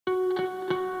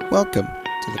Welcome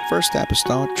to the First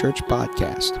Apostolic Church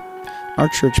Podcast. Our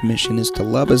church mission is to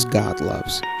love as God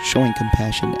loves, showing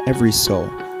compassion to every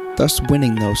soul, thus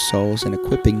winning those souls and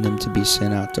equipping them to be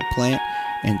sent out to plant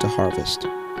and to harvest.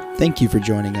 Thank you for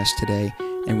joining us today,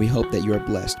 and we hope that you are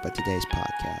blessed by today's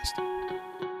podcast. Chapter number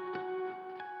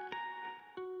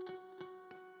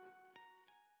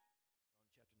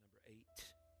 8.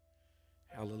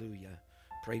 Hallelujah.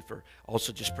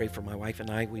 Just pray for my wife and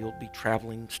I. We will be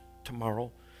traveling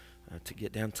tomorrow to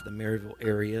get down to the Maryville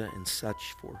area and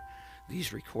such for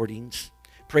these recordings.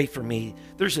 Pray for me.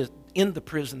 In the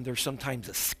prison, there's sometimes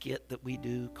a skit that we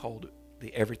do called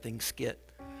the Everything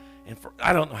Skit. And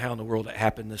I don't know how in the world it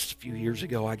happened. This a few years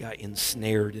ago, I got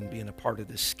ensnared in being a part of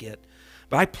this skit.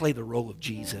 But I play the role of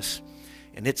Jesus,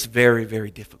 and it's very, very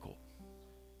difficult.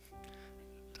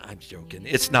 I'm joking.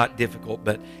 It's not difficult,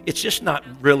 but it's just not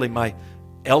really my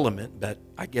element, but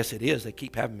I guess it is. They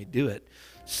keep having me do it.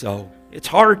 So it's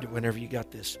hard whenever you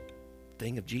got this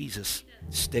thing of Jesus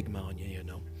stigma on you, you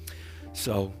know.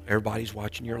 So everybody's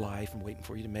watching your life and waiting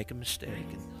for you to make a mistake.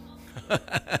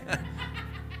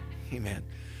 Amen.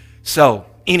 So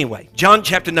anyway, John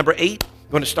chapter number 8. I'm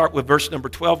going to start with verse number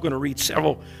 12. I'm going to read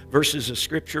several verses of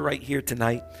Scripture right here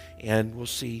tonight, and we'll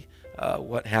see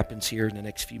what happens here in the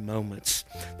next few moments.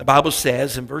 The Bible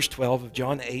says in verse 12 of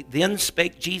John 8, "Then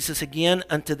spake Jesus again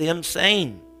unto them,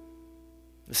 saying,"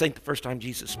 this ain't the first time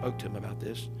Jesus spoke to him about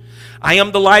this, "I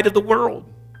am the light of the world.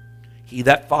 He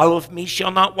that followeth me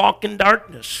shall not walk in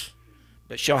darkness,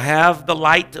 but shall have the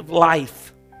light of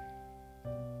life.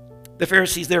 The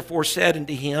Pharisees therefore said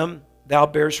unto him, Thou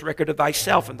bearest record of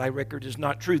thyself, and thy record is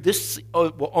not true." This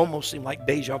will almost seem like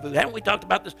deja vu. Haven't we talked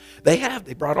about this? They have.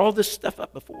 They brought all this stuff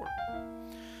up before.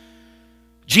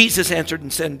 Jesus answered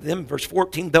and said to them, verse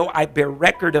 14, "Though I bear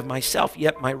record of myself,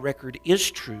 yet my record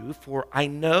is true, for I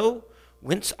know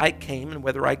whence I came and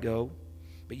whither I go,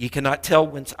 but ye cannot tell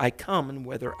whence I come and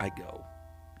whither I go.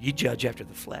 Ye judge after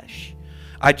the flesh.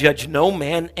 I judge no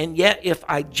man, and yet if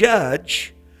I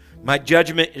judge, my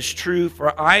judgment is true,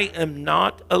 for I am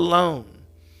not alone,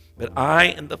 but I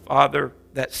and the Father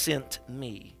that sent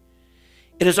me.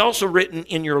 It is also written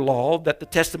in your law that the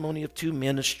testimony of two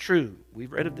men is true."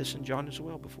 We've read of this in John as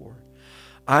well before.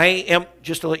 I am,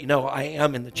 just to let you know, I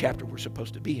am in the chapter we're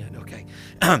supposed to be in, okay?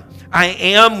 "I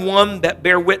am one that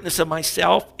bear witness of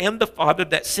myself, and the Father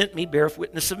that sent me beareth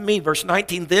witness of me." Verse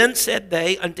 19, "Then said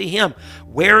they unto him,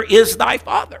 Where is thy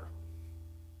Father?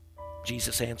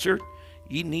 Jesus answered,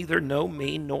 Ye neither know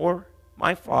me nor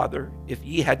my Father. If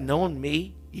ye had known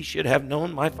me, ye should have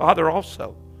known my Father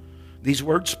also. These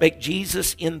words spake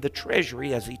Jesus in the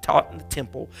treasury as he taught in the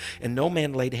temple, and no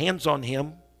man laid hands on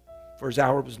him, for his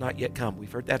hour was not yet come."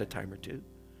 We've heard that a time or two.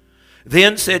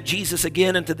 "Then said Jesus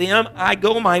again unto them, I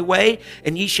go my way,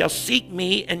 and ye shall seek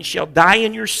me, and shall die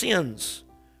in your sins.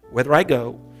 Whither I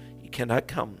go, ye cannot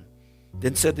come.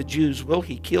 Then said the Jews, Will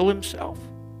he kill himself?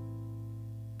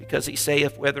 Because he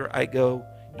saith, Whither I go,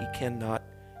 ye cannot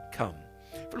come."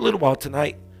 For a little while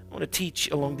tonight, I want to teach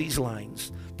along these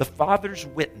lines. The Father's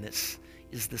witness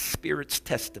is the Spirit's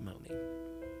testimony.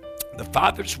 The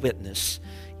Father's witness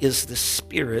is the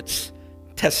Spirit's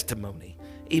testimony.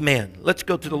 Amen. Let's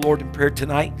go to the Lord in prayer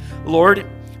tonight. Lord,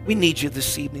 we need you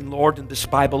this evening, Lord, in this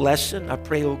Bible lesson. I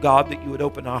pray, oh God, that you would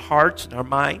open our hearts and our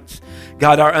minds.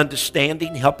 God, our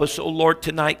understanding. Help us, oh Lord,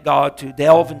 tonight, God, to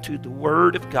delve into the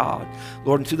Word of God.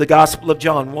 Lord, into the Gospel of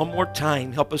John one more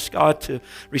time. Help us, God, to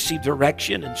receive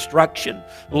direction, instruction.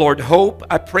 Lord, hope.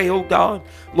 I pray, oh God,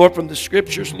 Lord, from the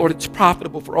Scriptures, Lord, it's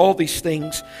profitable for all these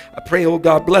things. I pray, oh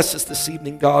God, bless us this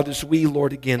evening, God, as we,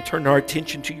 Lord, again, turn our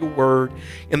attention to your Word.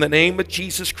 In the name of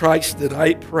Jesus Christ that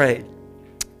I pray.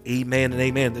 Amen and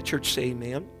amen. The church say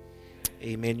amen.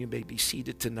 Amen. You may be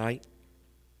seated tonight.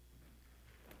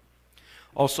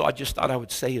 Also, I just thought I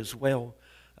would say as well,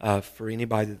 for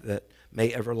anybody that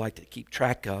may ever like to keep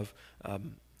track of,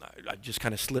 I just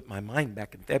kind of slipped my mind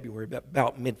back in February,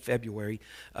 about mid-February.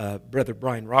 Brother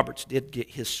Brian Roberts did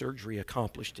get his surgery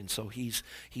accomplished, and so he's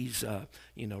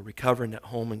recovering at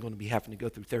home and going to be having to go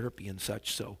through therapy and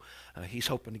such. So he's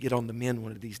hoping to get on the mend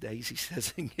one of these days, he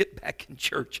says, and get back in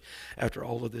church after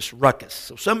all of this ruckus.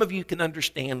 So some of you can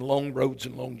understand long roads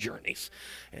and long journeys,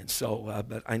 and so,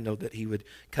 but I know that he would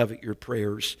covet your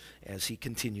prayers as he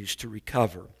continues to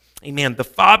recover. Amen. The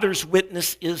Father's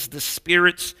witness is the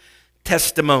Spirit's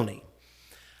testimony.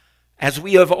 As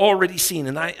we have already seen,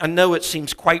 and I know it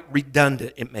seems quite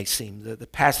redundant, it may seem, the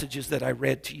passages that I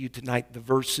read to you tonight, the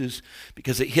verses,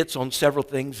 because it hits on several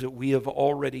things that we have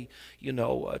already,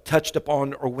 touched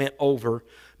upon or went over.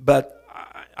 But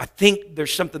I think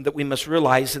there's something that we must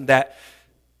realize, in that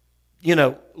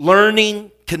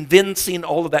learning, convincing,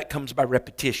 all of that comes by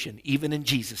repetition, even in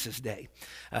Jesus' day.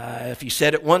 If he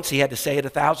said it once, he had to say it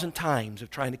 1,000 times of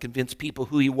trying to convince people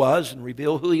who he was and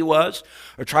reveal who he was,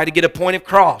 or try to get a point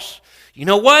across. You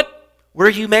know what?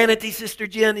 We're humanity, Sister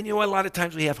Jen, and you know what? A lot of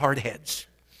times we have hard heads.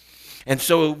 And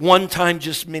so one time,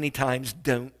 just many times,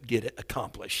 don't get it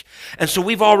accomplished. And so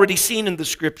we've already seen in the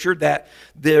Scripture that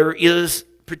there is,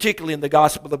 particularly in the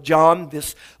Gospel of John,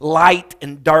 this light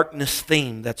and darkness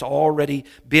theme that's already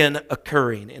been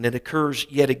occurring. And it occurs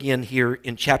yet again here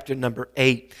in chapter number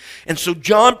 8. And so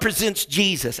John presents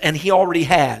Jesus, and he already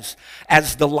has,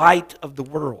 as the light of the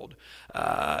world.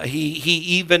 He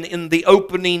even in the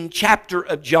opening chapter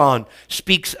of John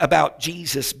speaks about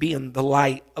Jesus being the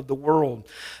light of the world.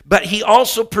 But he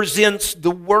also presents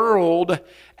the world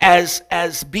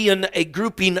as being a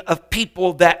grouping of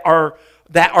people that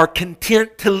are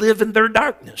content to live in their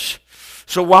darkness.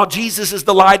 So while Jesus is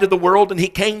the light of the world and he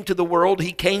came to the world,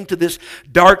 he came to this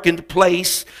darkened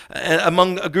place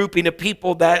among a grouping of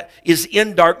people that is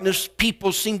in darkness.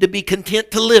 People seem to be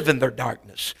content to live in their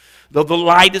darkness. Though the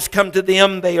light has come to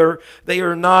them, they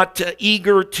are not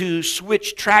eager to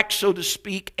switch tracks, so to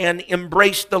speak, and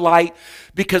embrace the light.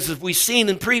 Because as we've seen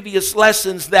in previous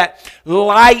lessons, that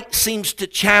light seems to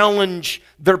challenge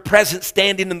their present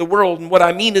standing in the world. And what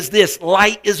I mean is this: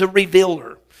 light is a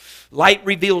revealer. Light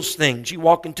reveals things. You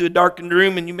walk into a darkened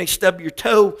room and you may stub your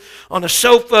toe on a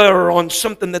sofa or on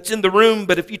something that's in the room,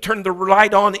 but if you turn the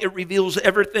light on, it reveals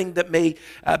everything that may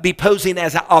be posing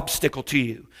as an obstacle to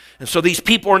you. And so these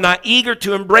people are not eager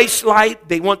to embrace light.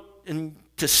 They want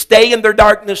to stay in their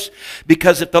darkness,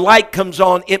 because if the light comes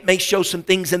on, it may show some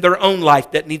things in their own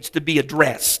life that needs to be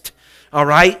addressed. All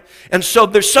right? And so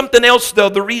there's something else, though.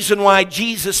 The reason why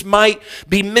Jesus might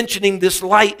be mentioning this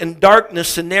light and darkness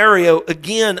scenario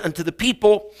again unto the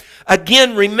people.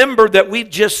 Again, remember that we've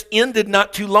just ended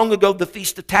not too long ago the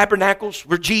Feast of Tabernacles,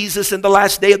 where Jesus in the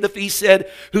last day of the feast said,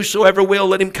 "Whosoever will,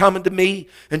 let him come unto me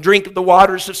and drink of the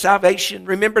waters of salvation."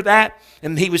 Remember that?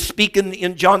 And he was speaking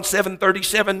in John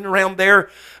 7:37 around there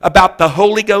about the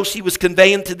Holy Ghost he was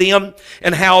conveying to them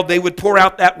and how they would pour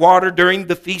out that water during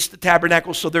the Feast of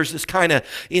Tabernacles. So there's this kind of,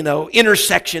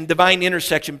 intersection, divine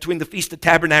intersection between the Feast of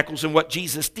Tabernacles and what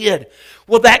Jesus did.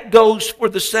 Well, that goes for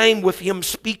the same with him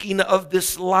speaking of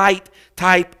this light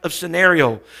type of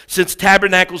scenario. Since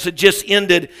Tabernacles had just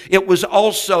ended, it was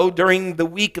also during the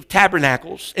week of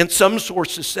Tabernacles, and some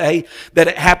sources say that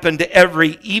it happened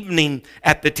every evening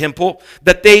at the temple,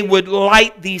 that they would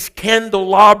light these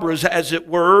candelabras, as it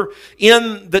were,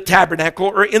 in the tabernacle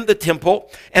or in the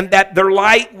temple, and that their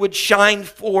light would shine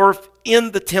forth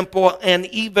in the temple and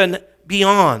even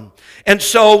beyond. And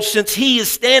so since he is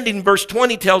standing, verse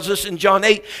 20 tells us in John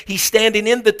 8, he's standing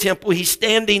in the temple. He's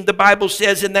standing, the Bible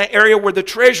says, in that area where the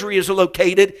treasury is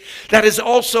located. That is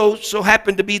also so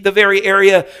happened to be the very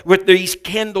area where these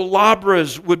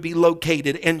candelabras would be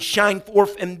located and shine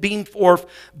forth and beam forth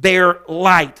their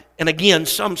light. And again,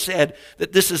 some said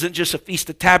that this isn't just a Feast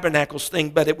of Tabernacles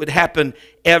thing, but it would happen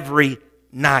every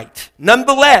night.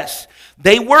 Nonetheless,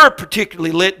 they were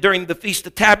particularly lit during the Feast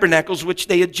of Tabernacles, which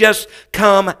they had just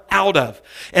come out of.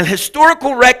 And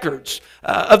historical records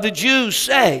of the Jews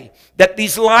say that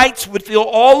these lights would fill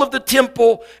all of the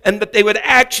temple, and that they would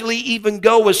actually even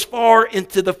go as far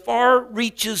into the far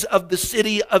reaches of the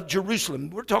city of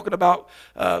Jerusalem. We're talking about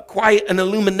quite an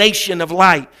illumination of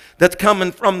light that's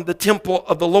coming from the temple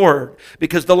of the Lord,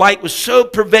 because the light was so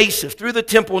pervasive through the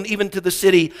temple and even to the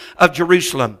city of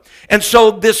Jerusalem. And so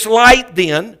this light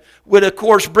then would, of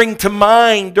course, bring to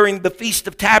mind during the Feast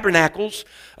of Tabernacles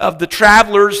of the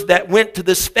travelers that went to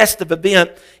this festive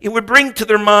event. It would bring to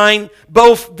their mind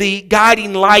both the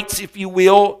guiding lights, if you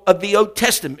will, of the Old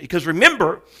Testament. Because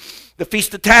remember, the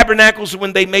Feast of Tabernacles,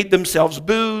 when they made themselves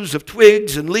booths of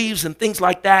twigs and leaves and things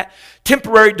like that,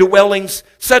 temporary dwellings,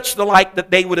 such the like that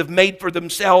they would have made for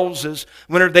themselves as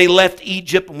whenever they left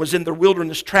Egypt and was in their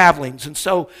wilderness travelings. And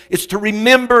so it's to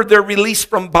remember their release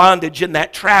from bondage in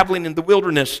that traveling in the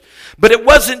wilderness. But it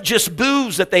wasn't just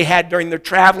booths that they had during their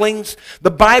travelings.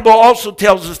 The Bible also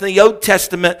tells us in the Old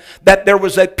Testament that there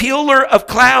was a pillar of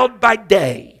cloud by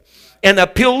day and a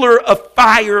pillar of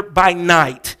fire by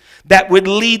night that would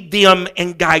lead them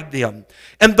and guide them.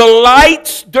 And the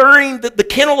lights during the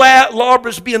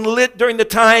candelabras being lit during the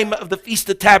time of the Feast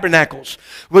of Tabernacles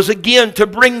was again to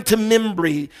bring to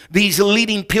memory these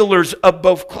leading pillars of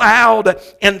both cloud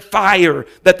and fire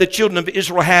that the children of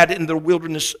Israel had in their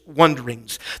wilderness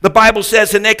wanderings. The Bible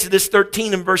says in Exodus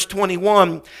 13 and verse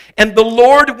 21, "And the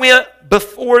Lord went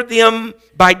before them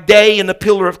by day in a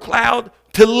pillar of cloud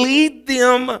to lead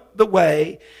them the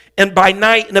way, and by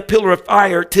night in a pillar of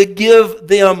fire to give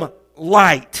them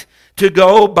light, to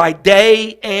go by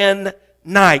day and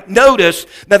night. Notice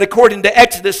that according to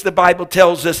Exodus, the Bible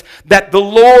tells us that the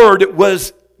Lord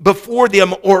was before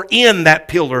them or in that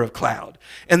pillar of cloud,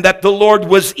 and that the Lord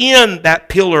was in that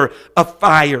pillar of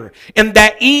fire, and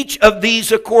that each of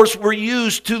these, of course, were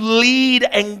used to lead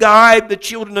and guide the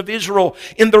children of Israel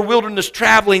in their wilderness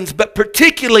travelings, but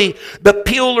particularly the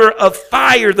pillar of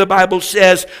fire, the Bible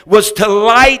says, was to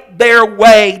light their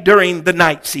way during the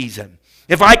night season.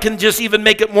 If I can just even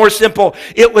make it more simple,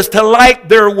 it was to light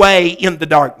their way in the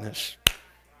darkness.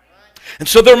 And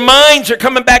so their minds are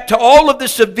coming back to all of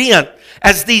this event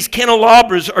as these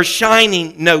candelabras are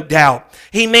shining, no doubt.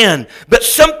 Amen. But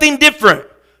something different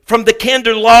from the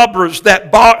candelabras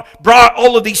that brought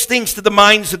all of these things to the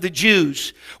minds of the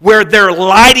Jews, where they're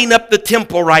lighting up the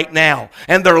temple right now,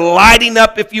 and they're lighting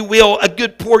up, if you will, a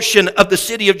good portion of the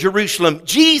city of Jerusalem.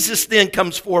 Jesus then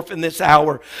comes forth in this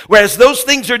hour. Whereas those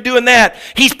things are doing that,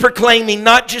 he's proclaiming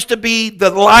not just to be the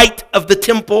light of the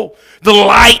temple, the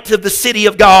light of the city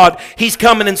of God. He's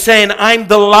coming and saying, I'm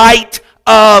the light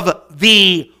of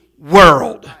the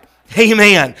world.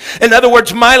 Amen. In other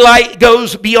words, my light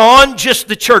goes beyond just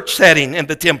the church setting and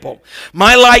the temple.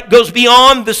 My light goes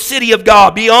beyond the city of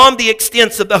God, beyond the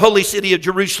extents of the holy city of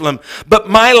Jerusalem. But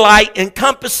my light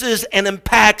encompasses and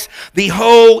impacts the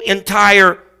whole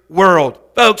entire world.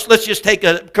 Folks, let's just take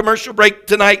a commercial break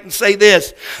tonight and say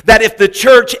this, that if the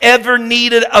church ever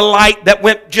needed a light that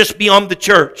went just beyond the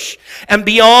church and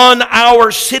beyond our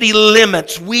city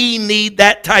limits, we need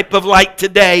that type of light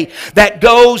today that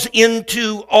goes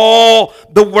into all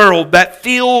the world, that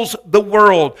fills the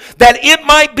world, that it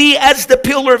might be as the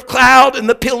pillar of cloud and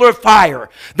the pillar of fire,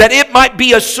 that it might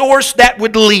be a source that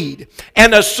would lead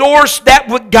and a source that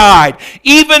would guide,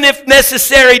 even if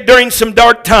necessary during some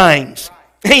dark times.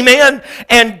 Amen.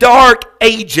 And dark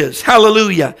ages.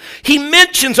 Hallelujah. He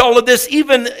mentions all of this,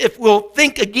 even if we'll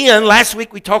think again. Last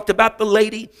week we talked about the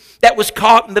lady that was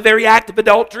caught in the very act of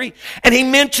adultery. And he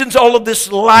mentions all of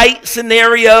this light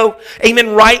scenario.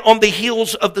 Amen. Right on the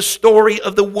heels of the story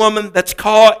of the woman that's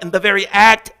caught in the very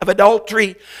act of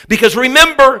adultery. Because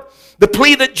remember, the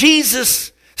plea that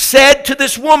Jesus said to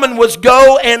this woman was,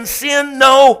 go and sin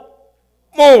no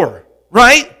more.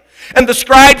 Right? And the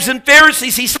scribes and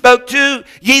Pharisees he spoke to,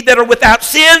 ye that are without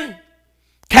sin,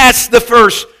 cast the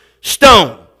first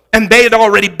stone. And they had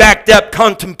already backed up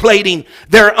contemplating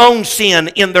their own sin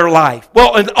in their life.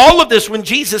 Well, in all of this, when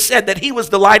Jesus said that he was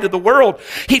the light of the world,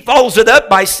 he follows it up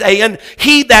by saying,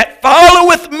 he that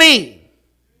followeth me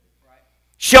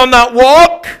shall not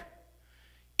walk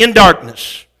in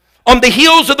darkness. On the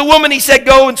heels of the woman, he said,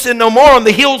 go and sin no more. On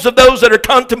the heels of those that are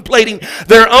contemplating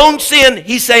their own sin,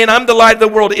 he's saying, I'm the light of the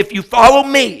world. If you follow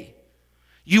me,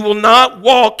 you will not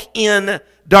walk in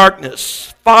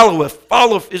darkness.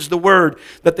 Followeth is the word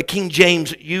that the King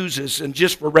James uses. And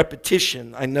just for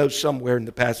repetition, I know somewhere in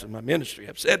the past of my ministry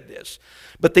I've said this.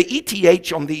 But the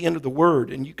ETH on the end of the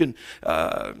word, and you can...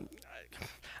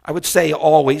 I would say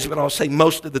always, but I'll say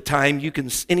most of the time, you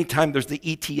can, anytime there's the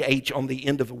ETH on the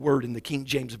end of a word in the King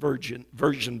James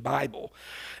Version Bible,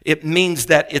 it means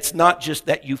that it's not just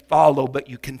that you follow, but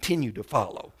you continue to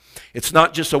follow. It's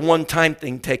not just a one-time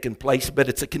thing taking place, but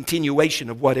it's a continuation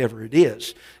of whatever it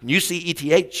is. And you see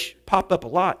ETH pop up a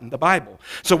lot in the Bible.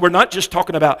 So we're not just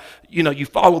talking about, you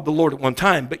followed the Lord at one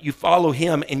time, but you follow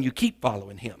him and you keep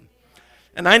following him.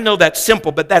 And I know that's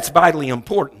simple, but that's vitally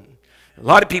important. A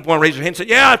lot of people want to raise their hand and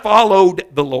say, yeah, I followed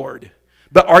the Lord.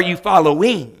 But are you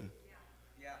following?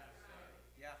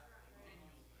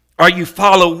 Are you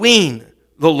following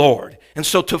the Lord? And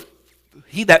so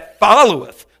he that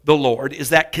followeth the Lord is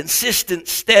that consistent,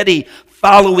 steady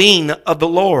following of the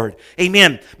Lord.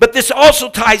 Amen. But this also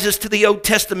ties us to the Old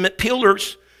Testament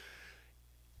pillars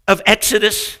of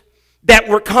Exodus that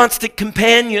were constant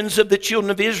companions of the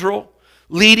children of Israel,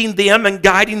 leading them and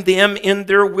guiding them in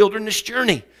their wilderness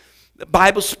journey. The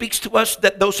Bible speaks to us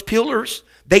that those pillars,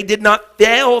 they did not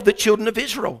fail the children of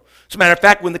Israel. As a matter of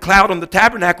fact, when the cloud on the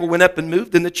tabernacle went up and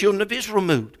moved, then the children of Israel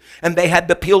moved. And they had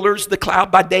the pillars, the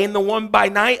cloud by day and the one by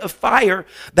night of fire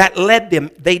that led them.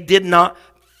 They did not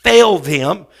fail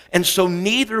them. And so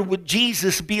neither would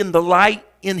Jesus, being the light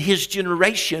in his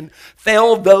generation,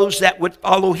 fail those that would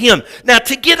follow him. Now,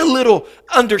 to get a little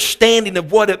understanding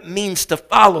of what it means to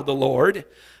follow the Lord,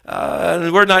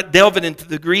 we're not delving into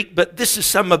the Greek, but this is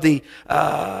some of the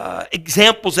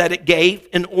examples that it gave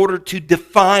in order to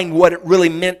define what it really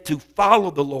meant to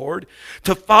follow the Lord.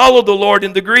 To follow the Lord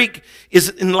in the Greek is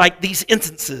in like these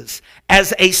instances,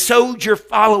 as a soldier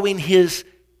following his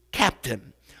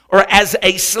captain, or as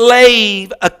a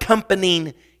slave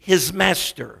accompanying his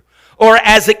master, or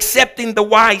as accepting the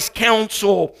wise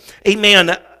counsel,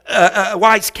 amen,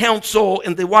 wise counsel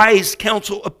and the wise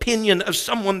counsel opinion of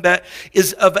someone that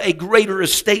is of a greater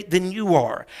estate than you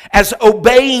are. As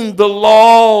obeying the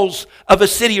laws of a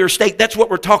city or state, that's what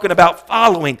we're talking about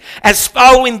following. As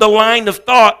following the line of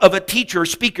thought of a teacher or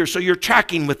speaker, so you're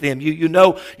tracking with them. You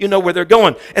know where they're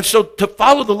going. And so to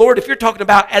follow the Lord, if you're talking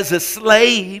about as a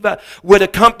slave would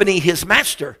accompany his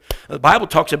master, the Bible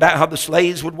talks about how the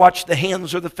slaves would watch the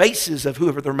hands or the faces of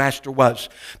whoever their master was,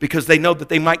 because they know that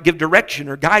they might give direction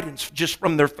or guidance just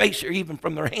from their face or even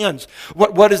from their hands.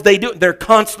 What is they do? They're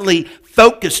constantly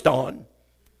focused on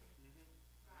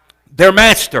their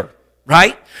master,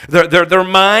 right? Their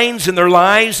minds and their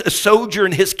lives, a soldier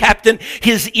and his captain,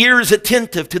 his ears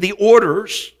attentive to the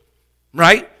orders,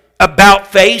 right? About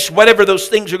face, whatever those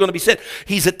things are going to be said.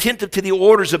 He's attentive to the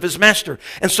orders of his master.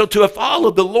 And so to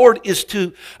follow the Lord is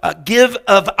to give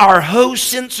of our whole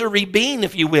sensory being,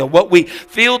 if you will. What we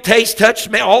feel, taste, touch,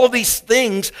 smell, all of these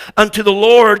things unto the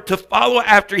Lord, to follow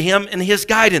after him in his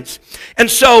guidance. And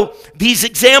so these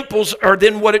examples are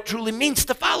then what it truly means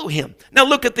to follow him. Now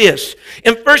look at this.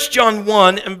 In 1 John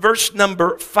 1 and verse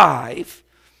number 5,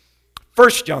 1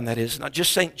 John that is, not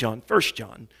just St. John, 1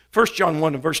 John. 1 John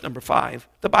 1 and verse number 5,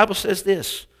 the Bible says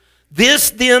this. This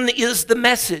then is the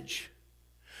message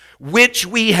which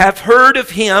we have heard of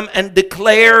him and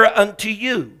declare unto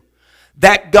you,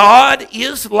 that God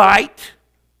is light,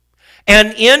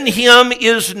 and in him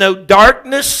is no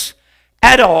darkness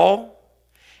at all.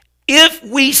 If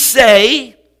we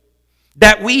say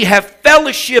that we have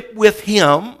fellowship with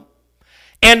him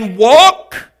and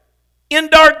walk in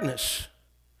darkness,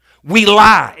 we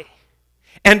lie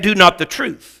and do not the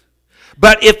truth.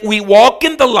 But if we walk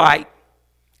in the light,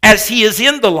 as he is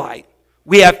in the light,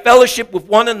 we have fellowship with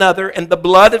one another, and the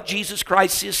blood of Jesus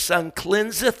Christ, his Son,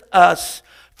 cleanseth us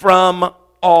from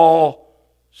all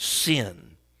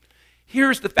sin.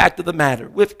 Here's the fact of the matter.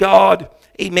 With God,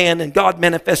 amen, and God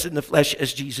manifested in the flesh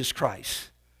as Jesus Christ,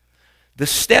 the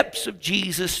steps of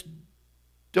Jesus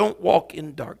don't walk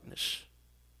in darkness,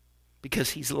 because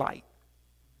he's light.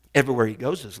 Everywhere he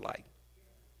goes is light.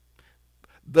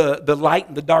 The light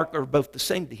and the dark are both the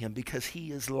same to him, because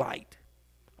he is light.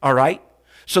 All right?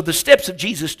 So the steps of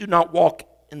Jesus do not walk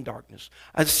in darkness.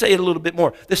 I'll say it a little bit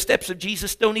more. The steps of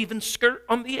Jesus don't even skirt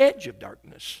on the edge of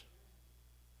darkness.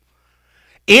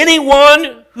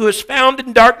 Anyone who is found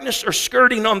in darkness or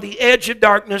skirting on the edge of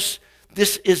darkness,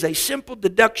 this is a simple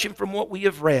deduction from what we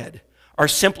have read, are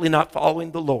simply not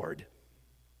following the Lord.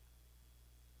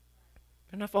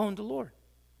 They're not following the Lord.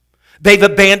 They've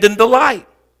abandoned the light.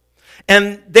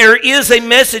 And there is a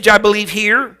message, I believe,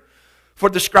 here for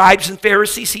the scribes and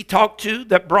Pharisees he talked to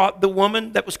that brought the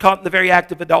woman that was caught in the very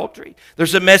act of adultery.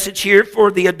 There's a message here for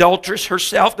the adulteress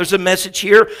herself. There's a message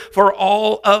here for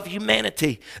all of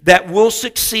humanity that will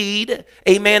succeed,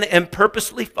 amen, and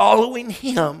purposely following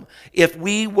him if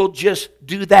we will just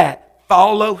do that.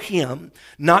 Follow him,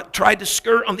 not try to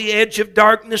skirt on the edge of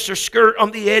darkness or skirt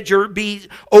on the edge or be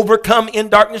overcome in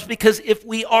darkness, because if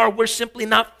we are, we're simply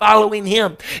not following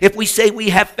him. If we say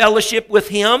we have fellowship with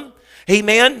him,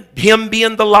 amen, him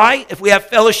being the light, if we have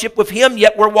fellowship with him,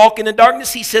 yet we're walking in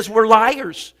darkness, he says we're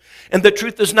liars and the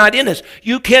truth is not in us.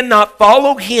 You cannot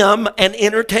follow him and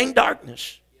entertain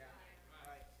darkness.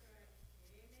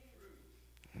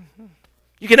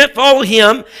 You cannot follow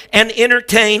him and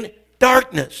entertain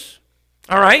darkness.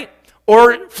 All right?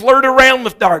 Or flirt around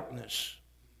with darkness.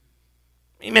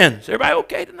 Amen. Is everybody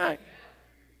okay tonight?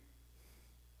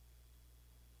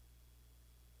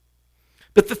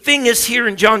 But the thing is here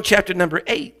in John chapter number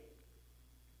 8,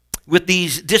 with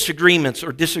these disagreements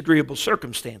or disagreeable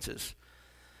circumstances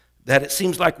that it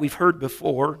seems like we've heard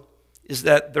before, is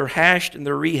that they're hashed and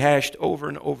they're rehashed over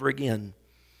and over again.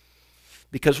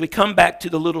 Because we come back to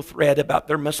the little thread about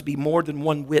there must be more than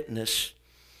one witness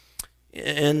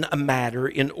in a matter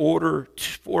in order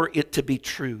for it to be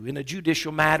true. In a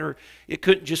judicial matter, it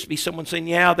couldn't just be someone saying,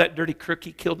 yeah, that dirty crook,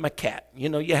 he killed my cat. You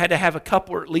know, you had to have a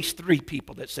couple or at least 3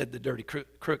 people that said the dirty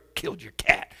crook killed your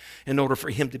cat in order for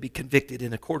him to be convicted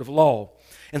in a court of law.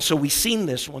 And so we've seen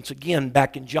this once again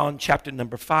back in John chapter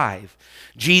number 5.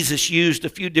 Jesus used a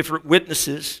few different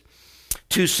witnesses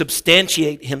to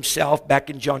substantiate himself back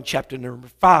in John chapter number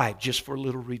 5. Just for a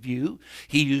little review,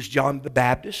 he used John the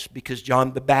Baptist because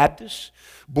John the Baptist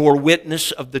bore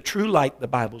witness of the true light, the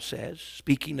Bible says.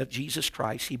 Speaking of Jesus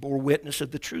Christ, he bore witness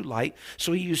of the true light,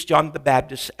 so he used John the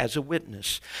Baptist as a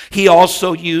witness. He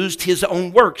also used his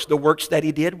own works. The works that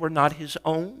he did were not his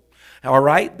own. All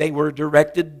right? They were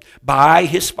directed by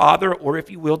his Father, or if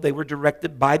you will, they were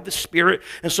directed by the Spirit.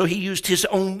 And so he used his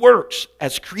own works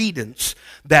as credence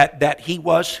that he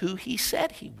was who he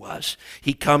said he was.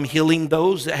 He come healing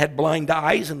those that had blind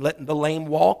eyes and letting the lame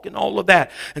walk and all of that.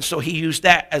 And so he used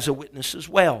that as a witness as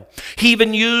well. He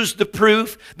even used the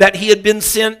proof that he had been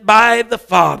sent by the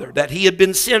Father, that he had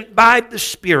been sent by the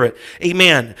Spirit.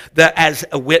 Amen. As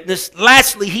a witness.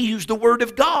 Lastly, he used the Word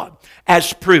of God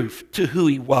as proof to who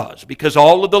he was. Because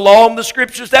all of the law and the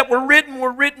scriptures that were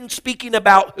written speaking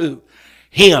about who?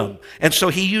 Him. And so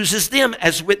he uses them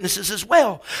as witnesses as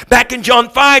well. Back in John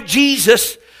 5,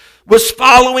 Jesus was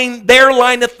following their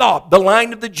line of thought, the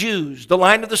line of the Jews, the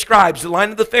line of the scribes, the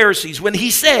line of the Pharisees. When he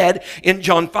said in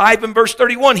John 5 and verse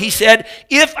 31, he said,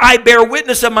 if I bear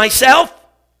witness of myself,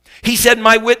 he said,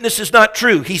 my witness is not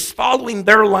true. He's following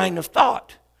their line of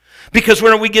thought. Because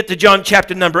when we get to John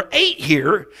chapter number 8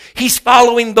 here, he's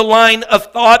following the line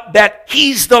of thought that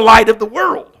he's the light of the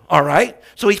world. All right?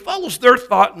 So he follows their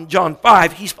thought in John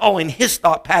 5. He's following his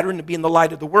thought pattern to being the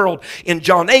light of the world in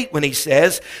John 8 when he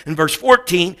says, in verse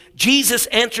 14, Jesus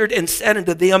answered and said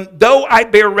unto them, though I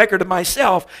bear record of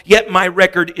myself, yet my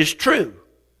record is true.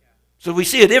 So we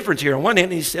see a difference here. On one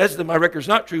hand, he says that my record is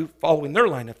not true, following their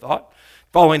line of thought.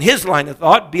 Following his line of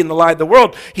thought, being the light of the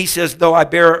world, he says, though I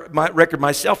bear my record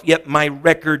myself, yet my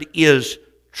record is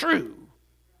true.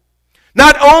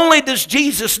 Not only does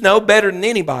Jesus know better than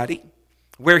anybody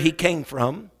where he came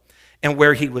from and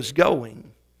where he was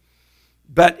going,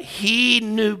 but he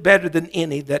knew better than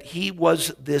any that he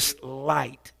was this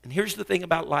light. And here's the thing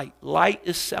about light. Light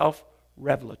is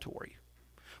self-revelatory.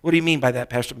 What do you mean by that,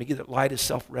 Pastor McGee, that light is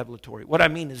self-revelatory? What I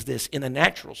mean is this, in a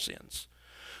natural sense.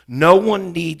 No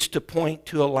one needs to point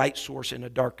to a light source in a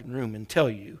darkened room and tell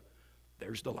you,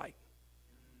 there's the light.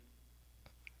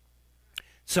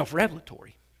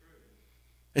 Self-revelatory.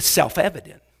 It's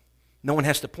self-evident. No one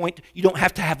has to point. You don't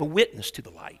have to have a witness to the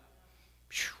light.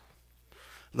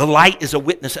 The light is a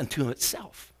witness unto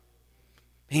itself.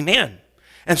 Amen.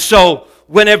 And so,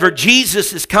 whenever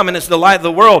Jesus is coming as the light of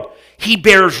the world, he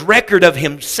bears record of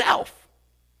himself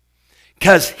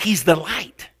because he's the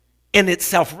light, and it's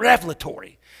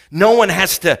self-revelatory. No one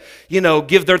has to,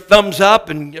 give their thumbs up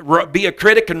and be a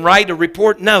critic and write a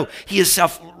report. No, he is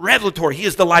self-revelatory. He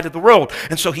is the light of the world.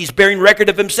 And so he's bearing record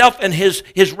of himself, and his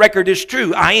record is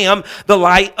true. I am the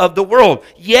light of the world.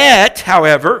 Yet,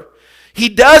 however, he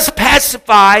does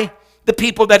pacify the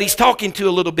people that he's talking to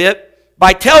a little bit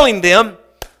by telling them,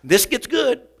 this gets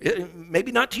good.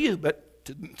 Maybe not to you, but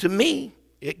to me,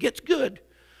 it gets good.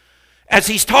 As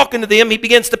he's talking to them, he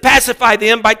begins to pacify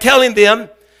them by telling them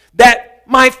that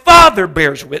my Father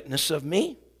bears witness of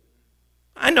me.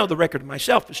 I know the record of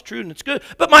myself is true and it's good,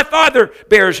 but my Father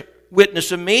bears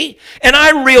witness of me. And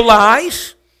I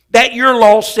realize that your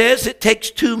law says it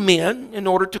takes two men in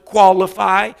order to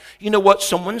qualify, what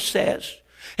someone says.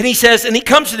 And he says, and he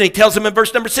comes to them, he tells them in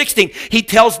verse number 16, he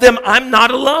tells them, I'm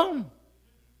not alone.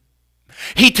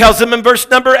 He tells them in verse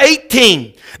number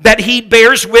 18 that he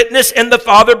bears witness and the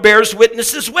Father bears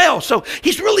witness as well. So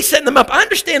he's really setting them up. I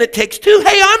understand it takes two.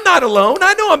 Hey, I'm not alone.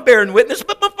 I know I'm bearing witness,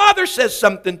 but my Father says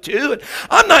something too. And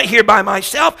I'm not here by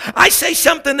myself. I say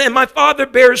something and my Father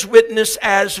bears witness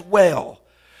as well.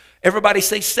 Everybody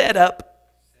say set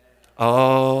up.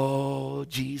 Oh,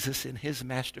 Jesus in his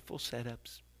masterful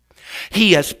setups.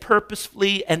 He has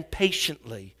purposefully and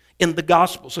patiently in the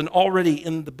Gospels and already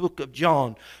in the book of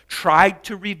John, tried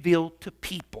to reveal to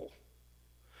people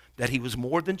that he was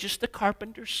more than just a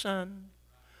carpenter's son,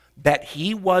 that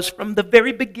he was from the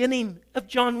very beginning of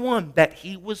John 1, that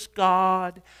he was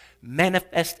God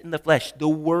manifest in the flesh, the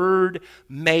Word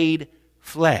made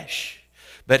flesh.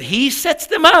 But he sets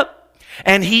them up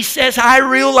and he says, I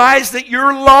realize that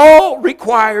your law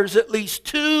requires at least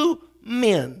two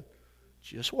men.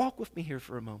 Just walk with me here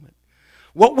for a moment.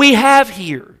 What we have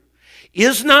here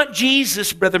is not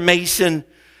Jesus, Brother Mason,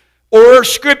 or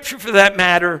Scripture for that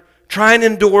matter, trying to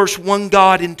endorse one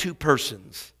God in two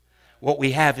persons. What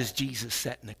we have is Jesus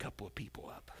setting a couple of people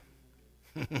up.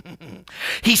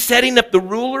 He's setting up the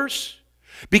rulers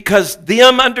because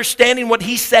them understanding what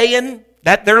he's saying,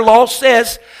 that their law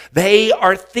says, they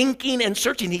are thinking and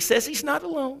searching. He says he's not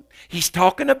alone. He's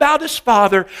talking about his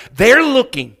Father. They're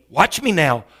looking, watch me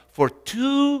now, for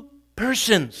two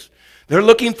persons. They're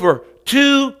looking for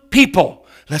two people,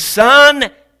 the Son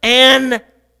and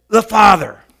the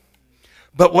Father.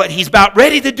 But what he's about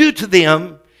ready to do to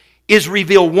them is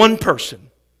reveal one person.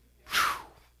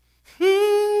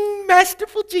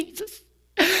 Masterful Jesus.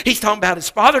 He's talking about his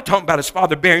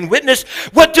Father bearing witness.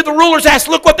 What do the rulers ask?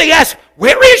 Look what they ask.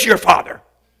 Where is your Father?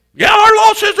 Yeah, our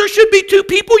law says there should be two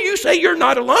people. You say you're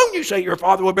not alone. You say your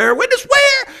Father will bear witness.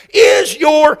 Where is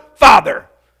your Father?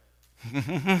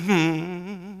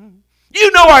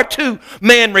 You know our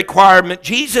two-man requirement,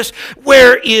 Jesus.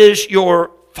 Where is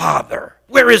your Father?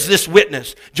 Where is this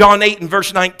witness? John 8 and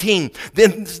verse 19.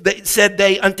 Then said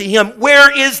they unto him,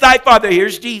 where is thy Father?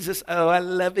 Here's Jesus. Oh, I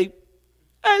love him.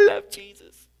 I love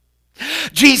Jesus.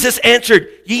 Jesus answered,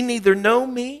 ye neither know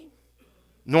me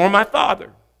nor my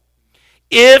Father.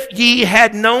 If ye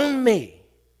had known me,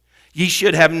 ye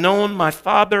should have known my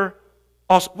Father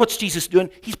also. What's Jesus doing?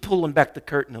 He's pulling back the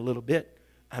curtain a little bit.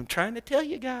 I'm trying to tell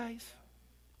you guys.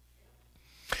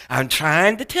 I'm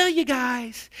trying to tell you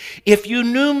guys. If you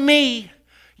knew me,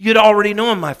 you'd already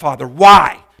known my Father.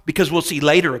 Why? Because we'll see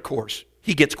later, of course.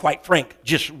 He gets quite frank,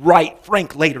 just right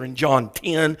frank later in John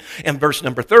 10 and verse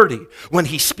number 30, when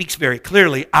he speaks very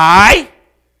clearly, I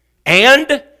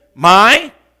and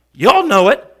my, y'all know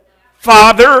it,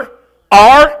 Father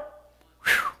are,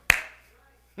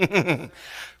 whew,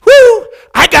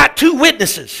 I got two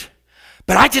witnesses,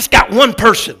 but I just got one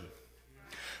person.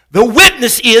 The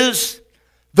witness is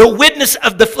the witness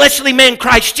of the fleshly man,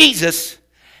 Christ Jesus,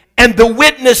 and the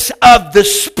witness of the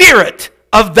spirit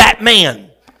of that man.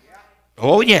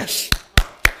 Oh, yes.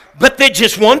 But there's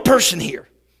just one person here.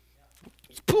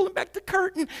 He's pulling back the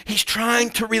curtain. He's trying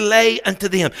to relay unto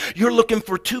them. You're looking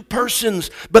for two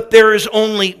persons, but there is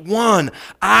only one.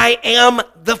 I am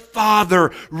the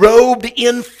Father, robed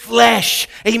in flesh,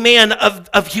 amen,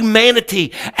 of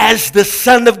humanity, as the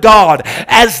Son of God,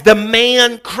 as the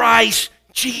man Christ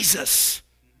Jesus.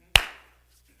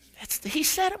 He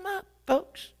set him up,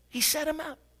 folks. He set him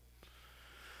up.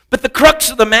 But the crux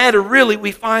of the matter, really,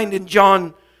 we find in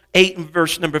John 8 and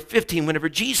verse number 15, whenever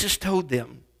Jesus told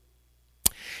them,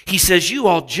 he says, you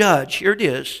all judge, here it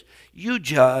is, you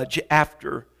judge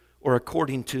after or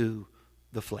according to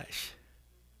the flesh.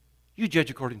 You judge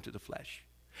according to the flesh.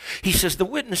 He says, the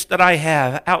witness that I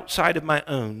have outside of my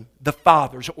own, the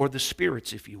Father's or the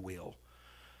Spirit's, if you will,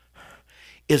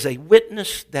 is a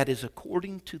witness that is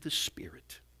according to the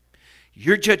Spirit.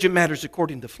 You're judging matters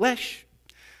according to flesh,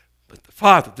 but the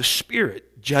Father, the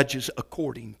Spirit, judges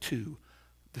according to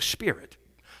the Spirit.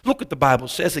 Look what the Bible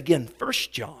says again, 1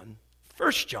 John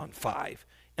 5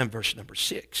 and verse number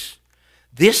 6.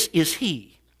 This is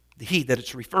he. The he that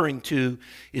it's referring to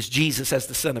is Jesus as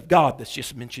the Son of God that's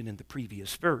just mentioned in the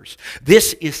previous verse.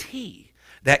 This is he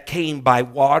that came by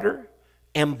water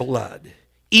and blood,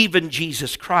 even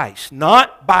Jesus Christ,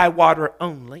 not by water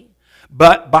only,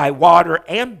 but by water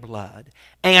and blood.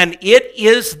 And it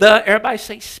is the, everybody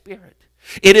say Spirit.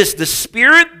 It is the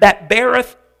Spirit that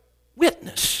beareth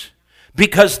witness,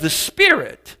 because the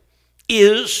Spirit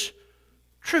is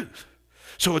truth.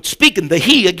 So it's speaking, the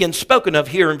he again spoken of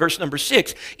here in verse number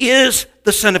 6 is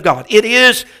the Son of God. It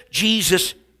is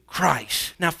Jesus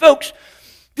Christ. Now folks,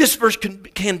 this verse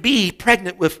can be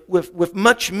pregnant with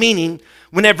much meaning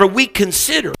whenever we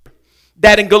consider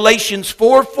that in Galatians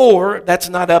 4:4, that's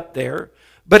not up there,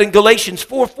 but in Galatians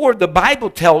 4:4, the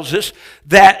Bible tells us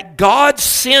that God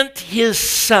sent his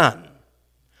Son,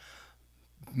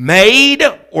 made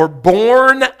or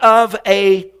born of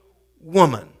a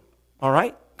woman. All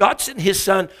right? God sent his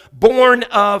Son, born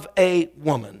of a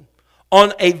woman.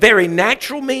 On a very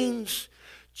natural means,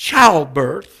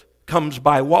 childbirth comes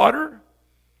by water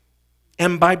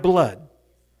and by blood.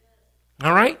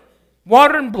 All right?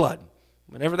 Water and blood.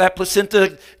 Whenever that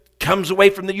placenta comes away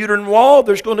from the uterine wall,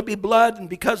 there's going to be blood, and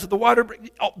because of the water,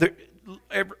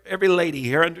 every lady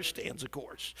here understands, of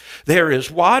course. There is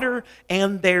water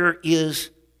and there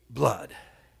is blood.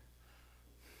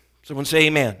 Someone say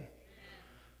amen.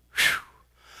 Whew.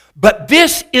 But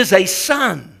this is a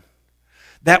son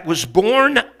that was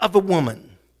born of a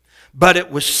woman, but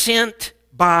it was sent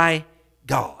by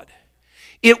God.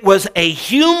 It was a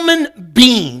human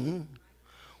being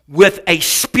with a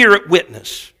spirit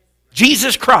witness.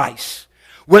 Jesus Christ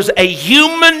was a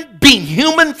human being,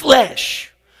 human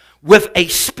flesh, with a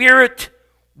spirit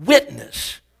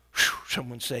witness. Whew,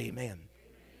 someone say amen.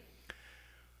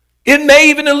 It may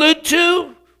even allude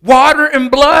to water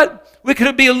and blood. We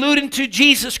could be alluding to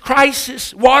Jesus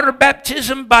Christ's water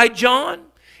baptism by John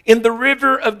in the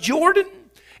river of Jordan,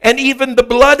 and even the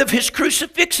blood of his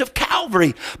crucifix of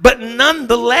Calvary. But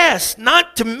nonetheless,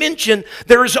 not to mention,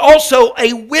 there is also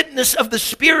a witness of the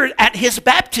Spirit at his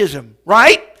baptism,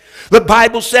 right? The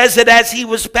Bible says that as he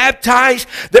was baptized,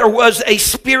 there was a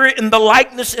spirit in the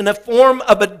likeness in the form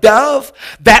of a dove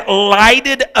that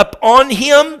lighted upon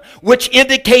him, which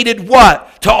indicated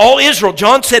what? To all Israel.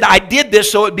 John said, I did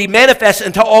this so it would be manifest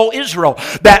unto all Israel.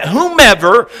 That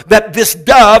whomever that this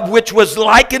dove, which was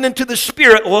likened unto the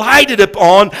Spirit, lighted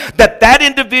upon, that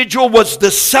individual was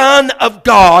the Son of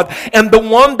God, and the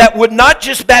one that would not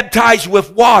just baptize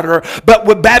with water, but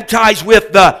would baptize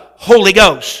with the Holy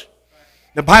Ghost.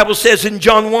 The Bible says in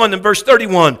John 1 and verse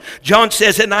 31, John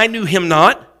says, and I knew him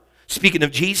not, speaking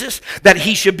of Jesus, that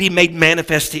he should be made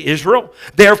manifest to Israel.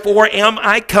 Therefore am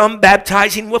I come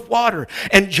baptizing with water.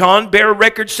 And John bare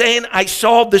record saying, I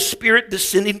saw the Spirit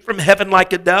descending from heaven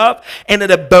like a dove, and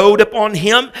it abode upon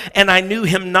him, and I knew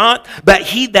him not. But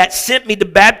he that sent me to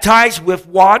baptize with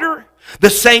water,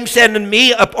 the same said unto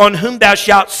me, upon whom thou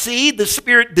shalt see the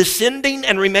Spirit descending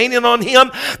and remaining on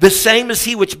him, the same is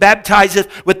he which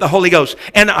baptizeth with the Holy Ghost.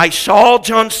 And I saw,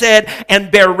 John said, and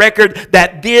bear record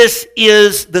that this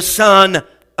is the Son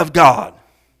of God.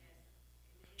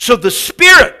 So the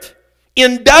Spirit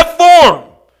in dove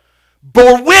form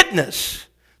bore witness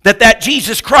that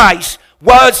Jesus Christ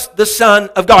was the Son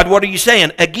of God. What are you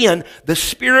saying? Again, the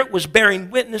Spirit was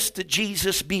bearing witness to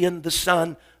Jesus being the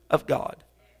Son of God.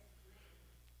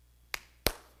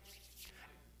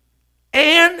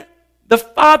 And the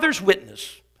Father's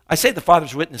witness. I say the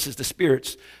Father's witness is the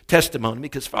Spirit's testimony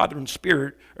because Father and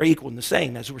Spirit are equal and the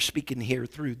same as we're speaking here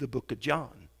through the book of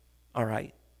John. All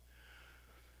right?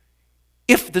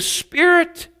 If the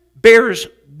Spirit bears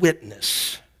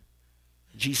witness,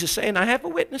 Jesus saying, I have a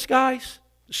witness, guys.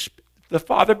 The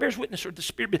Father bears witness, or the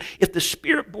Spirit. If the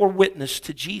Spirit bore witness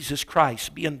to Jesus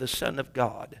Christ being the Son of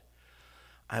God,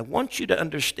 I want you to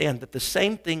understand that the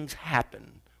same things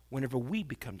happen whenever we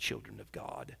become children of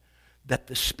God, that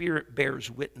the Spirit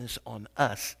bears witness on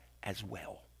us as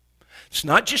well. It's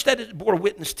not just that it bore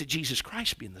witness to Jesus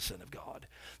Christ being the Son of God.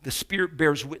 The Spirit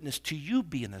bears witness to you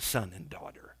being a son and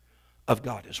daughter of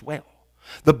God as well.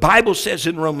 The Bible says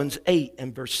in Romans 8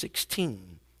 and verse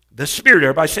 16, the Spirit,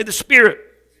 everybody say the Spirit.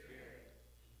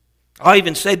 I'll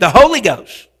even say the Holy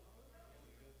Ghost.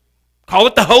 Call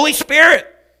it the Holy Spirit.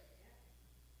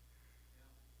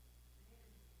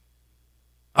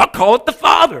 I'll call it the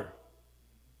Father.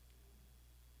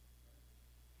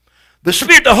 The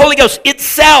Spirit, the Holy Ghost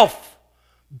itself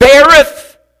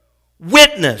beareth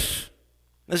witness.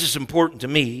 This is important to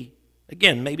me.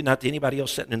 Again, maybe not to anybody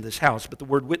else sitting in this house, but the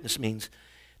word witness means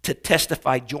to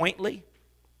testify jointly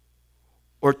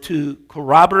or to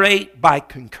corroborate by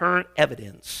concurrent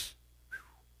evidence.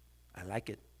 I like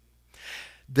it.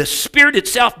 The Spirit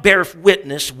itself beareth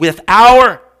witness with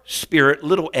our spirit,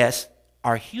 little s,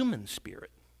 our human spirit,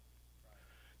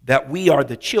 that we are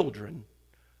the children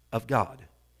of God.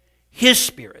 His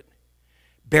Spirit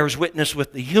bears witness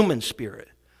with the human spirit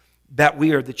that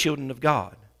we are the children of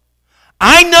God.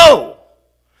 I know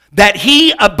that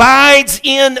He abides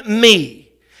in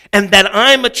me and that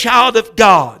I'm a child of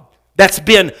God that's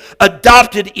been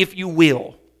adopted, if you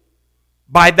will,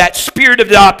 by that Spirit of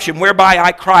adoption whereby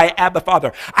I cry, Abba,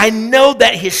 Father. I know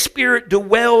that His Spirit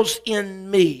dwells in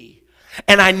me.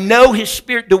 And I know His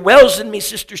Spirit dwells in me,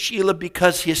 Sister Sheila,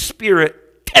 because His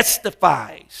Spirit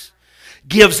testifies,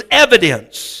 gives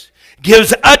evidence,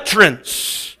 gives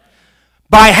utterance.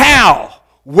 By how?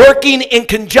 Working in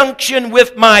conjunction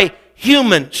with my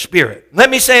human spirit. Let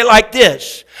me say it like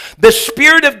this. The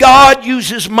Spirit of God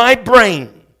uses my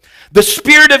brain. The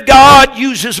Spirit of God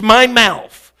uses my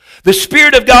mouth. The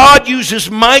Spirit of God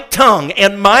uses my tongue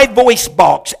and my voice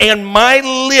box and my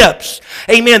lips,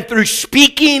 amen, through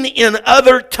speaking in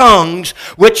other tongues,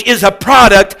 which is a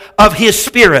product of His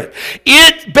Spirit.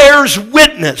 It bears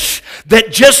witness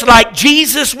that just like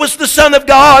Jesus was the Son of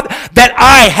God, that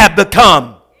I have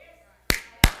become.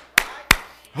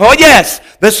 Oh yes,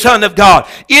 the Son of God.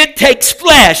 It takes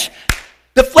flesh,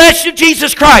 the flesh of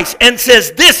Jesus Christ, and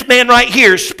says, this man right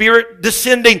here, Spirit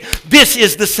descending, this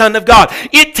is the Son of God.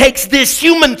 It takes this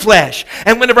human flesh.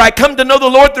 And whenever I come to know the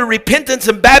Lord through repentance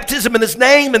and baptism in His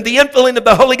name and the infilling of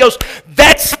the Holy Ghost,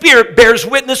 that Spirit bears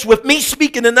witness with me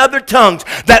speaking in other tongues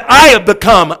that I have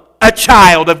become a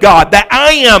child of God, that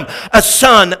I am a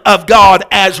son of God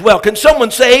as well. Can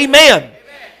someone say amen?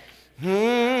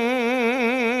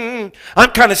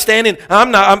 I'm kind of standing,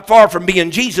 I'm far from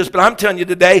being Jesus, but I'm telling you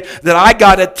today that I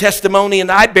got a testimony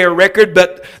and I bear record,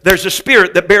 but there's a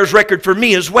Spirit that bears record for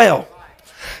me as well.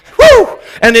 Woo!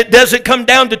 And it doesn't come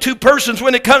down to two persons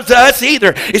when it comes to us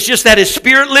either. It's just that His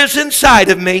Spirit lives inside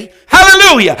of me.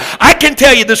 Hallelujah! I can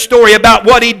tell you the story about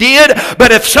what He did,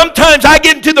 but if sometimes I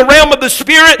get into the realm of the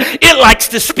Spirit, it likes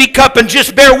to speak up and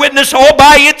just bear witness all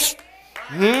by its...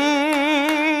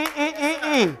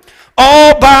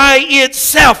 all by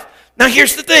itself. Now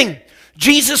here's the thing.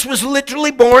 Jesus was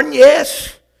literally born,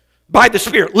 yes, by the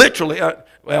Spirit. Literally.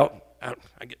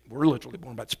 We're literally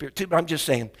born by the Spirit too, but I'm just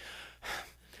saying.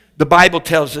 The Bible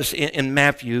tells us in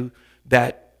Matthew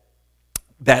that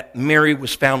Mary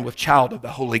was found with child of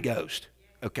the Holy Ghost.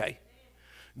 Okay.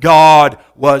 God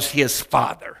was his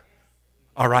father.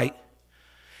 All right.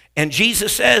 And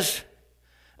Jesus says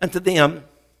unto them,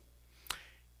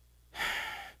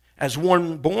 as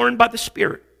one born by the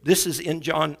Spirit. This is in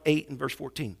John 8 and verse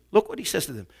 14. Look what he says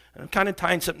to them. And I'm kind of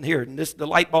tying something here. And the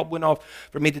light bulb went off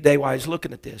for me today while I was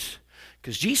looking at this.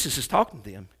 Because Jesus is talking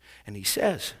to them. And he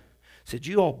said,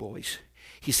 you all boys,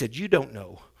 he said, you don't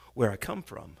know where I come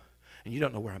from. And you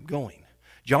don't know where I'm going.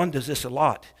 John does this a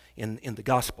lot in the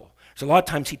gospel. So a lot of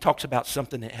times he talks about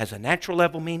something that has a natural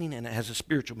level meaning and it has a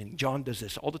spiritual meaning. John does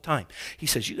this all the time. He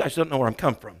says, you guys don't know where I'm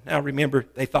come from. Now remember,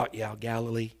 they thought,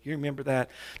 Galilee. You remember that?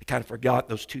 They kind of forgot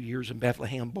those 2 years in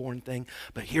Bethlehem born thing.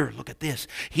 But here, look at this.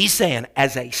 He's saying,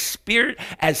 as a spirit,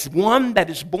 as one that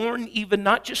is born even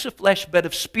not just of flesh but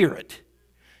of spirit.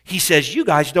 He says, you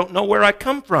guys don't know where I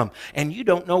come from and you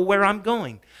don't know where I'm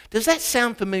going. Does that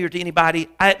sound familiar to anybody?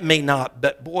 It may not,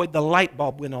 but boy, the light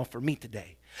bulb went off for me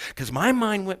today. Because my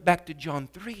mind went back to John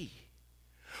 3,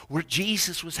 where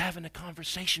Jesus was having a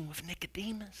conversation with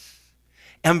Nicodemus.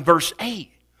 And verse 8,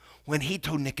 when he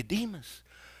told Nicodemus,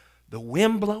 the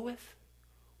wind bloweth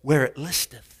where it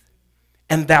listeth,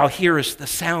 and thou hearest the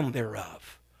sound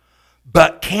thereof,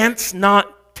 but canst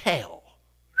not tell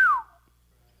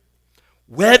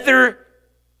whether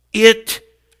it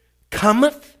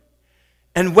cometh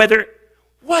and whether...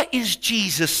 What is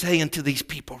Jesus saying to these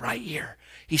people right here?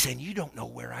 He's saying, you don't know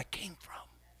where I came from.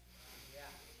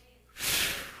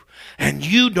 And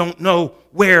you don't know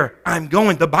where I'm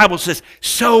going. The Bible says,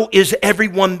 so is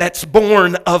everyone that's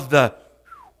born of the...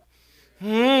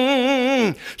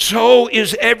 So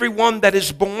is everyone that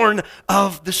is born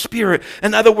of the Spirit.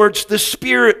 In other words, the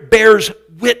Spirit bears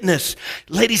witness.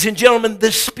 Ladies and gentlemen,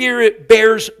 the Spirit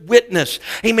bears witness.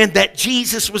 Amen. That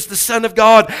Jesus was the Son of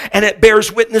God, and it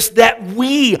bears witness that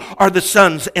we are the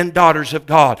sons and daughters of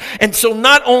God. And so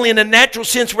not only in a natural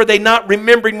sense were they not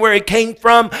remembering where he came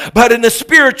from, but in a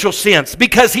spiritual sense,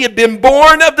 because he had been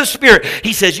born of the Spirit.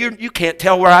 He says, you can't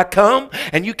tell where I come,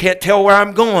 and you can't tell where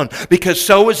I'm going, because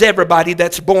so is everybody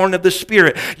that's born of the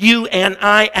Spirit. You and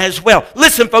I as well.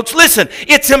 Listen, folks, listen.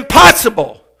 It's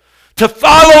impossible to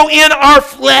follow in our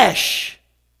flesh.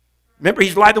 Remember,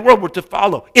 he's light of the world. We're to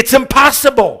follow. It's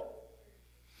impossible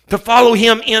to follow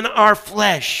him in our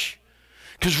flesh.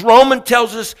 Because Romans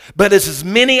tells us, but as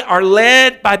many are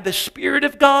led by the Spirit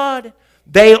of God,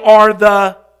 they are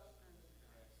the...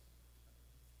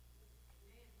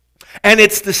 And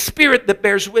it's the Spirit that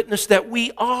bears witness that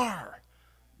we are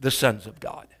the sons of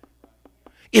God.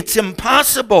 It's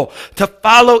impossible to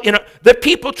follow in the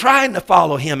people trying to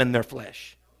follow him in their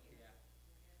flesh.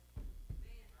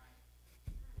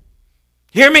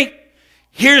 Hear me?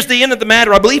 Here's the end of the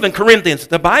matter. I believe in Corinthians.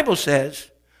 The Bible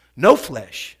says, no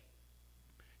flesh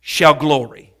shall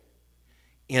glory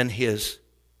in his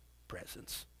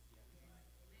presence.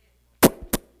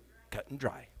 Cut and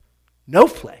dry. No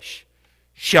flesh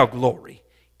shall glory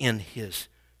in his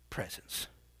presence.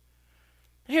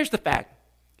 Here's the fact.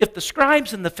 If the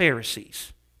scribes and the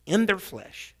Pharisees, in their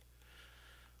flesh,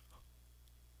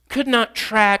 could not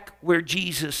track where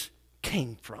Jesus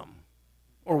came from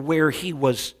or where he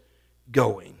was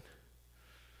going,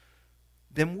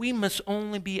 then we must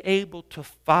only be able to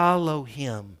follow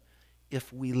him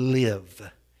if we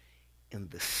live in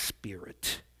the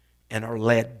Spirit and are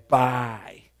led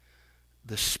by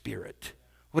the Spirit.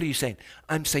 What are you saying?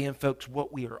 I'm saying, folks,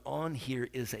 what we are on here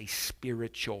is a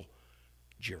spiritual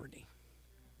journey.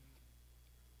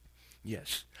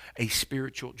 Yes, a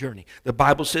spiritual journey. The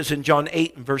Bible says in John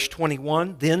 8 and verse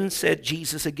 21, then said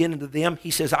Jesus again unto them,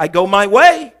 he says, I go my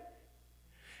way,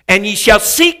 and ye shall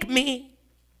seek me,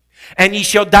 and ye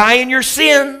shall die in your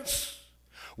sins.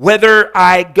 Whither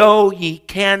I go, ye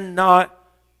cannot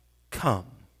come.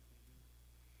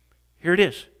 Here it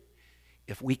is.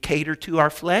 If we cater to our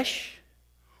flesh,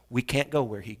 we can't go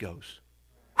where he goes.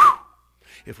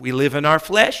 If we live in our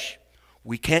flesh,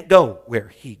 we can't go where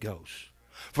he goes.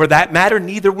 For that matter,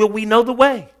 neither will we know the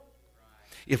way.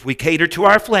 If we cater to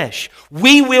our flesh,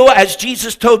 we will, as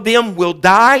Jesus told them, will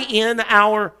die in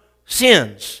our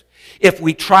sins. If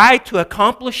we try to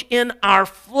accomplish in our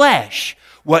flesh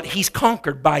what he's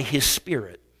conquered by his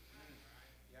Spirit.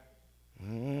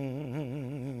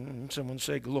 Someone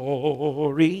say,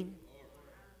 glory.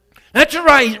 That's the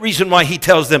right reason why he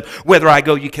tells them, whither I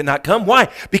go, you cannot come. Why?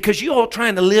 Because you're all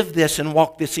trying to live this and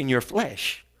walk this in your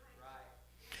flesh.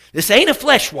 This ain't a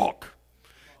flesh walk.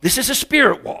 This is a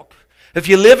spirit walk. If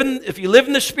you live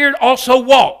in the Spirit, also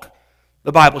walk,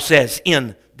 the Bible says,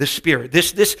 in the Spirit.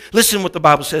 Listen what the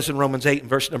Bible says in Romans 8 and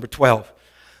verse number 12.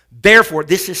 Therefore,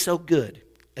 this is so good.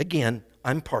 Again,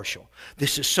 I'm partial.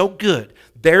 This is so good.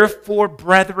 Therefore,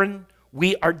 brethren,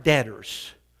 we are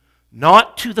debtors,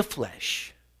 not to the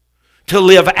flesh, to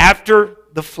live after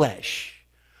the flesh.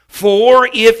 For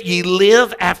if ye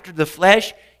live after the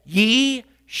flesh, ye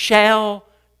shall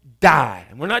die.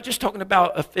 And we're not just talking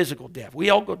about a physical death. We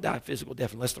all go die a physical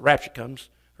death unless the rapture comes,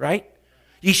 right?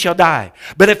 Ye shall die.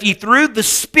 But if ye through the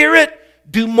Spirit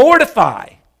do mortify,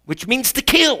 which means to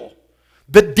kill,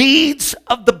 the deeds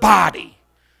of the body,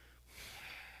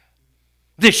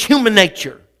 this human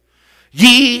nature,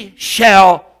 ye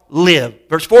shall live.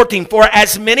 Verse 14, for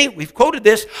as many, we've quoted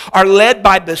this, are led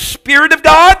by the Spirit of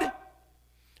God,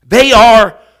 they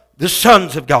are the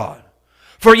sons of God.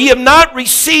 For ye have not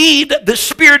received the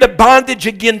spirit of bondage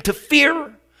again to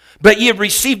fear, but ye have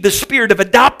received the spirit of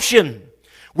adoption,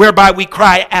 whereby we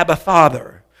cry, Abba,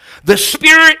 Father. The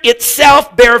Spirit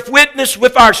itself beareth witness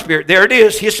with our spirit. There it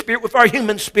is, His Spirit with our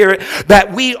human spirit,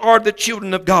 that we are the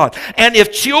children of God. And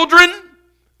if children,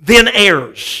 then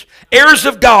heirs. Heirs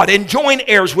of God, and joint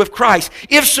heirs with Christ.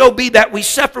 If so be that we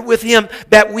suffer with Him,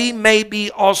 that we may be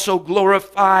also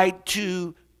glorified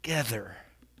together.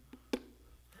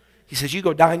 He says, you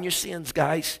go die in your sins,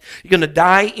 guys. You're going to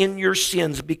die in your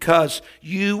sins because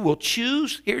you will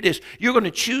choose, here it is, you're going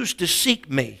to choose to seek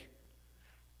me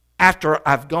after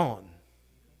I've gone.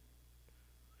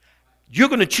 You're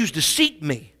going to choose to seek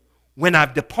me when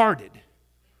I've departed.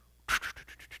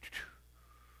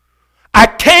 I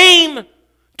came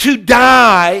to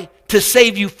die to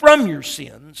save you from your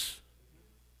sins,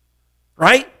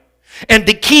 right? And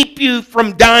to keep you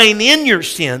from dying in your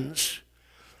sins.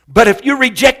 But if you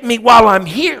reject me while I'm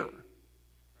here,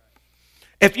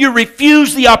 if you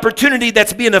refuse the opportunity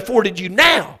that's being afforded you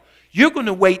now, you're going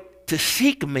to wait to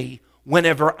seek me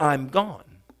whenever I'm gone.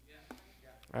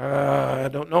 I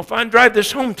don't know if I can drive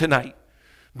this home tonight,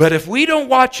 but if we don't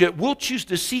watch it, we'll choose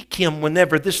to seek Him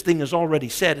whenever this thing is already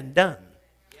said and done.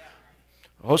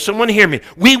 Oh, someone hear me.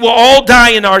 We will all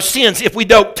die in our sins if we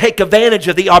don't take advantage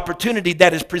of the opportunity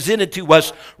that is presented to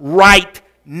us right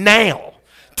now.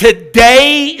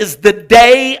 Today is the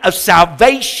day of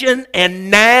salvation, and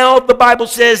now, the Bible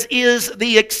says, is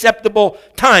the acceptable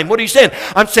time. What are you saying?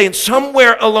 I'm saying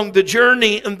somewhere along the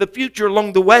journey in the future,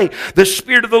 along the way, the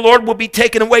Spirit of the Lord will be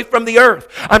taken away from the earth.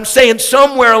 I'm saying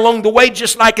somewhere along the way,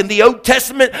 just like in the Old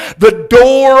Testament, the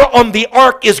door on the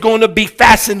ark is going to be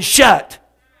fastened shut.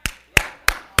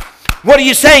 What are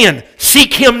you saying?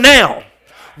 Seek Him now.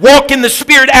 Walk in the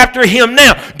Spirit after Him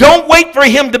now. Don't wait for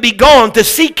Him to be gone to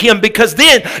seek Him, because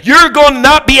then you're going to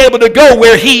not be able to go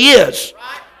where He is.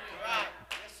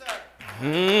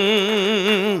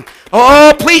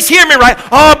 Oh, please hear me right.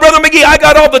 Oh, Brother McGee, I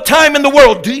got all the time in the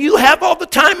world. Do you have all the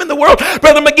time in the world?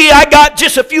 Brother McGee, I got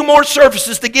just a few more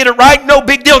services to get it right. No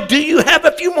big deal. Do you have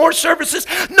a few more services?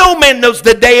 No man knows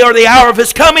the day or the hour of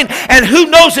His coming, and who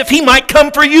knows if He might come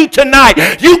for you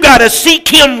tonight. You got to seek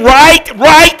Him right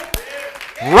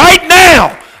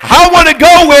now. I want to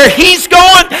go where He's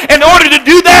going. In order to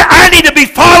do that, I need to be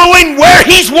following where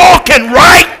He's walking,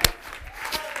 right?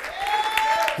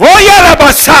 Oh, yeah, the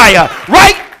Messiah,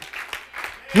 right?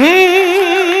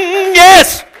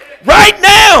 Yes, right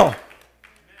now.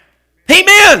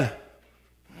 Amen.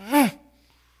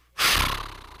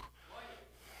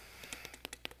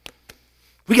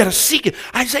 We got to seek Him.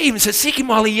 Isaiah even says, seek Him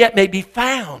while He yet may be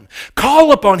found.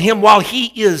 Call upon Him while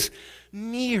He is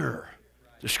near,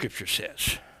 the Scripture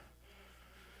says.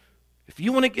 If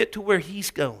you want to get to where He's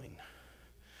going,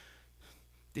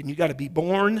 then you got to be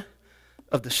born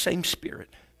of the same Spirit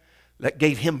that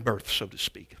gave Him birth, so to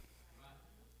speak.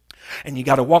 And you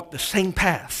got to walk the same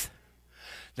path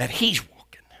that He's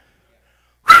walking.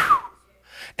 Whew.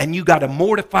 And you got to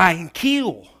mortify and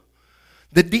kill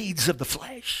the deeds of the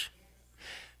flesh.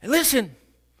 And listen,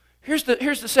 here's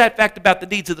the sad fact about the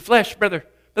deeds of the flesh, Brother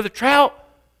Trout.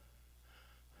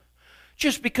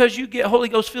 Just because you get Holy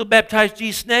Ghost filled, baptized in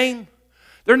Jesus' name,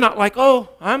 they're not like, oh,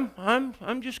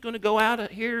 I'm just going to go out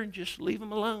of here and just leave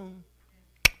them alone.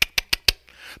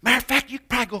 Matter of fact, you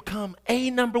probably go come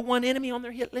number one enemy on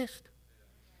their hit list.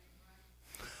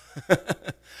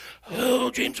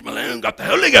 Oh, James Malone got the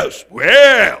Holy Ghost.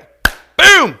 Well,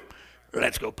 boom.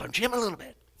 Let's go punch him a little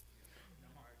bit.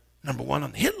 Number one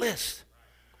on the hit list.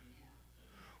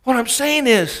 What I'm saying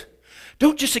is,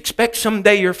 don't just expect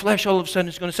someday your flesh all of a sudden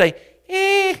is going to say,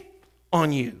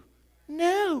 on you.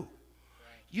 No.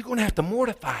 You're going to have to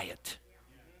mortify it.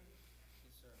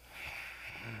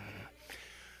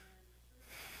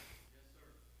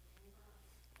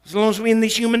 As long as we're in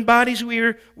these human bodies, we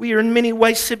are in many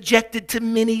ways subjected to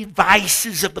many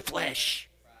vices of the flesh.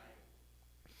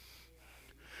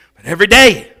 But every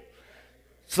day,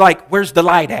 it's like, where's the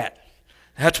light at?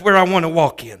 That's where I want to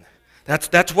walk in.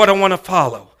 That's what I want to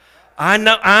follow. I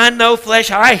know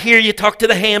flesh. I hear you talk to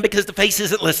the hand because the face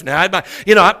isn't listening.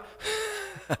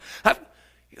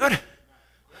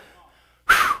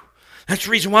 That's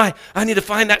the reason why I need to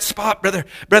find that spot, brother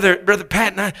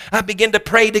Pat, and I begin to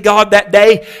pray to God that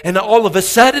day, and all of a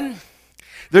sudden,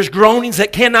 there's groanings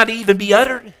that cannot even be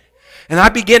uttered, and I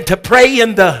begin to pray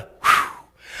and the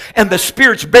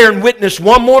Spirit's bearing witness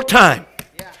one more time.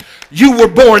 You were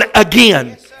born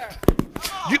again.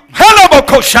 You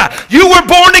were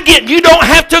born again. You don't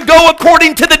have to go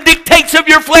according to the dictates of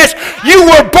your flesh. You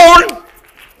were born.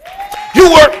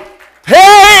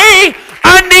 Hey,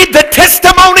 I need the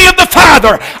testimony of the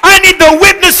Father. I need the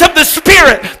witness of the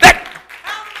Spirit.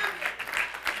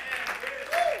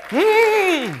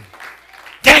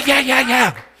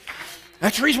 Yeah.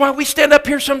 That's the reason why we stand up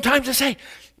here sometimes and say,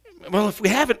 well, if we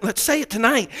haven't, let's say it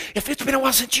tonight. If it's been a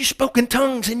while since you spoke in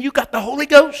tongues and you got the Holy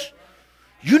Ghost,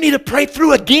 you need to pray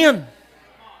through again.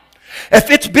 If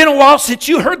it's been a while since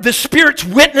you heard the Spirit's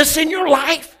witness in your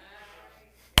life,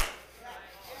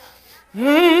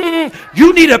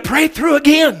 you need to pray through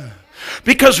again.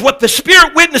 Because what the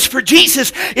Spirit witnessed for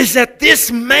Jesus is that this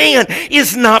man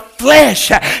is not flesh.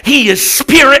 He is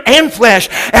spirit and flesh.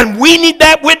 And we need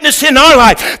that witness in our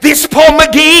life. This Paul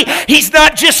McGee, he's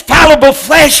not just fallible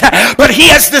flesh, but he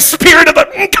has the Spirit of the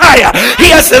Messiah. He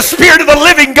has the Spirit of the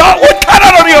living God.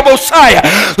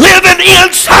 Living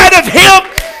inside of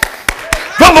him.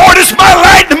 The Lord is my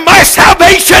light and my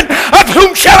salvation. Of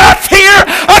whom shall I fear?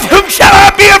 Of whom shall I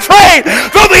be afraid?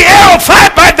 Though the arrow fly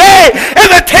by day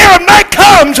and the terror of night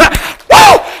comes.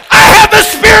 Whoa! I have the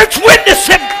Spirit's witness.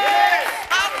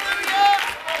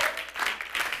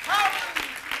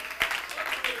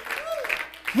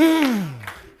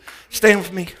 Stand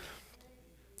with me.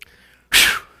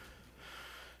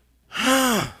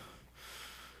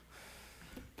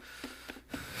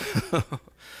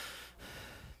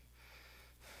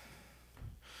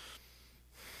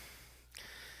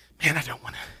 Man, I don't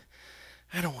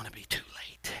want to be too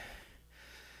late.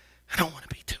 I don't want to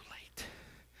be too late.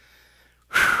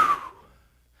 Whew.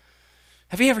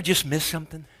 Have you ever just missed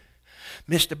something?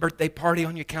 Missed a birthday party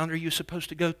on your calendar you're supposed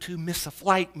to go to, miss a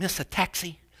flight, miss a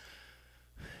taxi?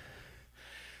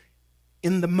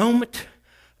 In the moment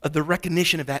of the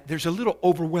recognition of that, there's a little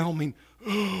overwhelming,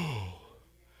 oh.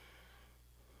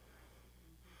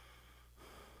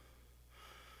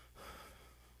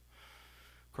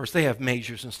 Of course, they have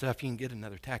measures and stuff. You can get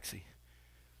another taxi.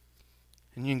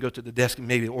 And you can go to the desk and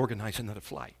maybe organize another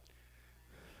flight.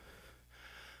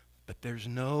 But there's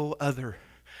no other.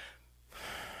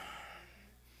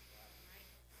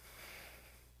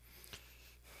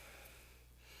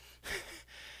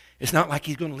 It's not like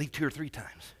he's going to leave 2 or 3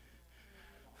 times.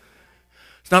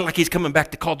 It's not like he's coming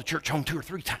back to call the church home 2 or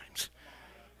 3 times.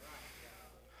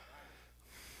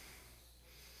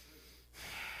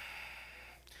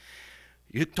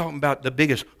 You're talking about the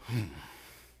biggest,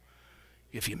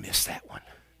 if you miss that one,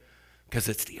 because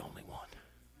it's the only one.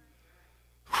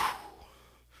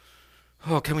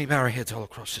 Oh, can we bow our heads all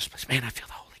across this place? Man, I feel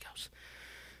the Holy Ghost.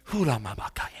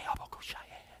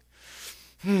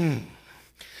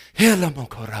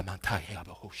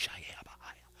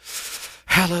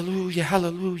 Hallelujah,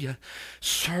 hallelujah.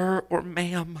 Sir or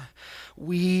ma'am,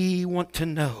 we want to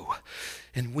know.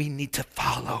 And we need to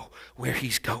follow where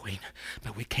he's going.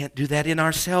 But we can't do that in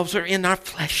ourselves or in our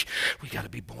flesh. We got to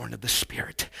be born of the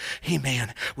Spirit.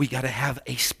 Amen. We got to have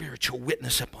a spiritual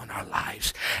witness upon our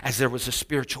lives. As there was a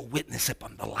spiritual witness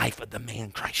upon the life of the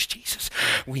man Christ Jesus.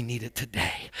 We need it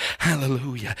today.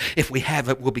 Hallelujah. If we have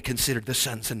it, we'll be considered the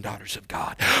sons and daughters of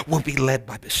God. We'll be led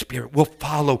by the Spirit. We'll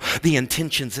follow the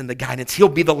intentions and the guidance. He'll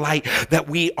be the light that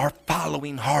we are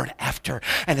following hard after.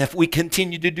 And if we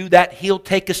continue to do that, he'll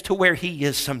take us to where he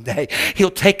is someday.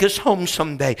 He'll take us home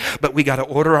someday. But we got to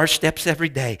order our steps every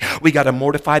day. We got to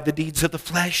mortify the deeds of the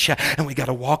flesh, and we got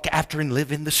to walk after and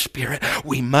live in the Spirit.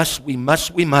 We must.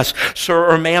 Sir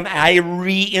or ma'am, I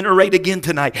reiterate again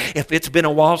tonight. If it's been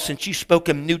a while since you spoke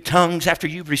in new tongues after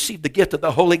you've received the gift of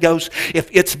the Holy Ghost, if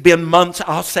it's been months,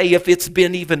 I'll say if it's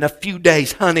been even a few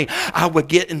days, honey, I would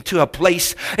get into a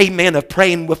place, amen, of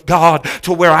praying with God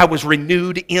to where I was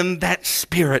renewed in that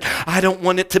Spirit. I don't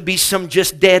want it to be some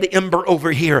just dead ember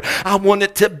over here. I want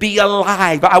it to be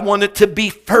alive. I want it to be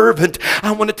fervent.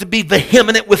 I want it to be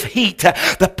vehement with heat.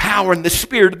 The power and the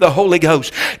Spirit of the Holy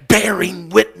Ghost bearing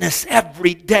witness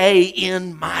every day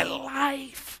in my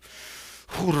life.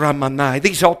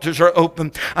 These altars are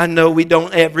open. I know we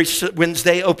don't every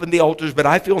Wednesday open the altars, but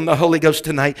I feel in the Holy Ghost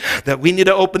tonight that we need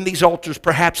to open these altars.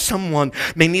 Perhaps someone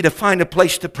may need to find a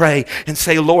place to pray and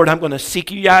say, Lord, I'm going to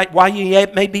seek you while you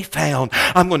yet may be found.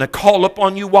 I'm going to call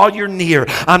upon you while you're near.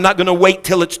 I'm not going to wait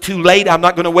till it's too late. I'm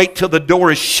not going to wait till the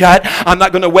door is shut. I'm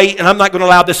not going to wait, and I'm not going to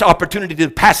allow this opportunity to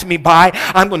pass me by.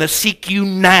 I'm going to seek you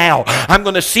now. I'm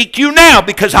going to seek you now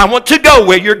because I want to go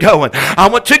where you're going. I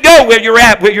want to go where you're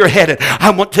at, where you're headed. I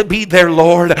want to be there,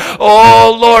 Lord.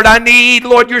 Oh, Lord, I need,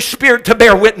 Lord, your Spirit to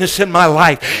bear witness in my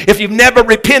life. If you've never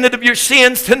repented of your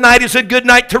sins, tonight is a good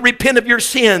night to repent of your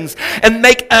sins and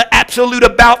make an absolute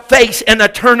about face and a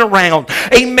turnaround.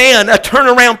 Amen. A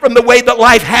turnaround from the way that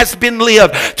life has been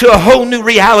lived to a whole new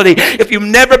reality. If you've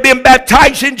never been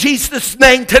baptized in Jesus'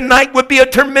 name, tonight would be a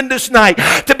tremendous night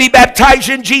to be baptized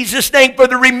in Jesus' name for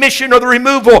the remission or the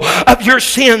removal of your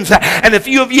sins. And if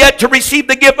you have yet to receive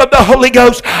the gift of the Holy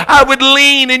Ghost, I would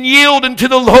lean and yield unto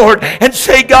the Lord and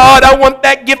say, God, I want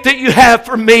that gift that you have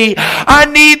for me. I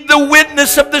need the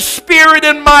witness of the Spirit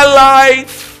in my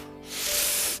life.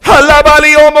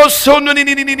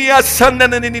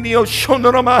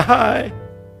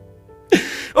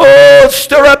 Oh,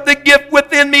 stir up the gift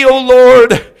within me, O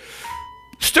Lord.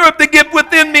 Stir up the gift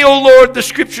within me, O Lord. The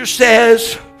scripture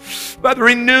says, by the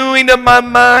renewing of my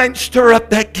mind, stir up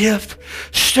that gift.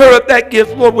 Stir up that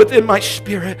gift, Lord, within my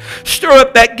spirit. Stir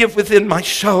up that gift within my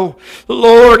soul.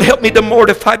 Lord, help me to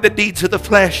mortify the deeds of the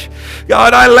flesh.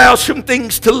 God, I allow some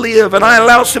things to live, and I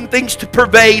allow some things to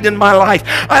pervade in my life.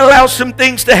 I allow some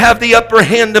things to have the upper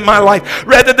hand in my life.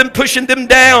 Rather than pushing them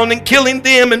down and killing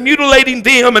them and mutilating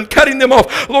them and cutting them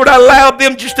off, Lord, I allow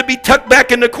them just to be tucked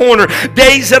back in the corner.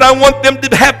 Days that I want them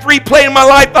to have free play in my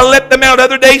life, I let them out.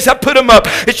 Other days I put them up.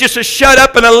 It's just a shut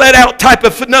up and a let out type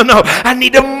of, no. I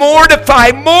need to mortify.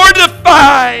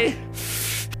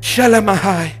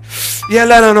 Shalamahai.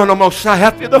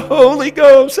 I feel the Holy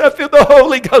Ghost. I feel the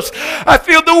Holy Ghost. I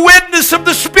feel the witness of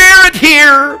the Spirit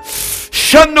here.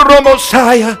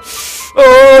 Shandoromosaya.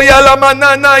 Oh,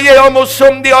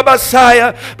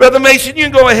 Brother Mason, you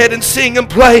can go ahead and sing and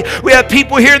play. We have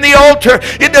people here in the altar.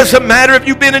 It doesn't matter if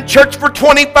you've been in church for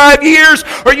 25 years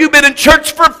or you've been in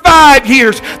church for 5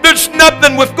 years. There's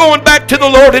nothing with going back to the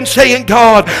Lord and saying,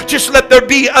 God, just let there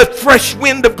be a fresh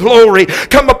wind of glory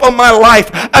come upon my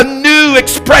life. A new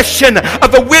expression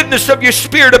of the witness of your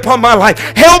Spirit upon my life.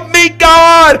 Help me,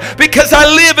 God, because I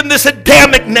live in this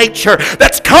Adamic nature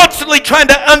that's constantly trying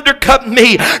to undercut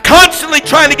me, constantly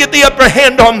trying to get the upper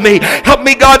hand on me. Help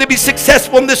me, God, to be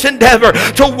successful in this endeavor,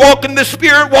 to walk in the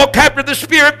Spirit, walk after the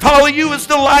Spirit, follow you as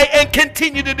the light, and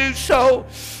continue to do so.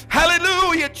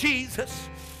 Hallelujah, Jesus.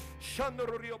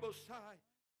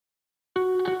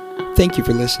 Thank you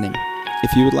for listening.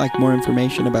 If you would like more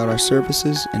information about our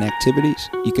services and activities,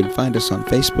 you can find us on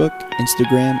Facebook,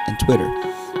 Instagram, and Twitter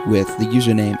with the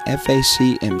username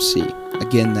FACMC.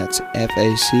 Again, that's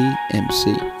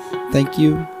FACMC. Thank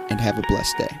you, and have a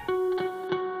blessed day.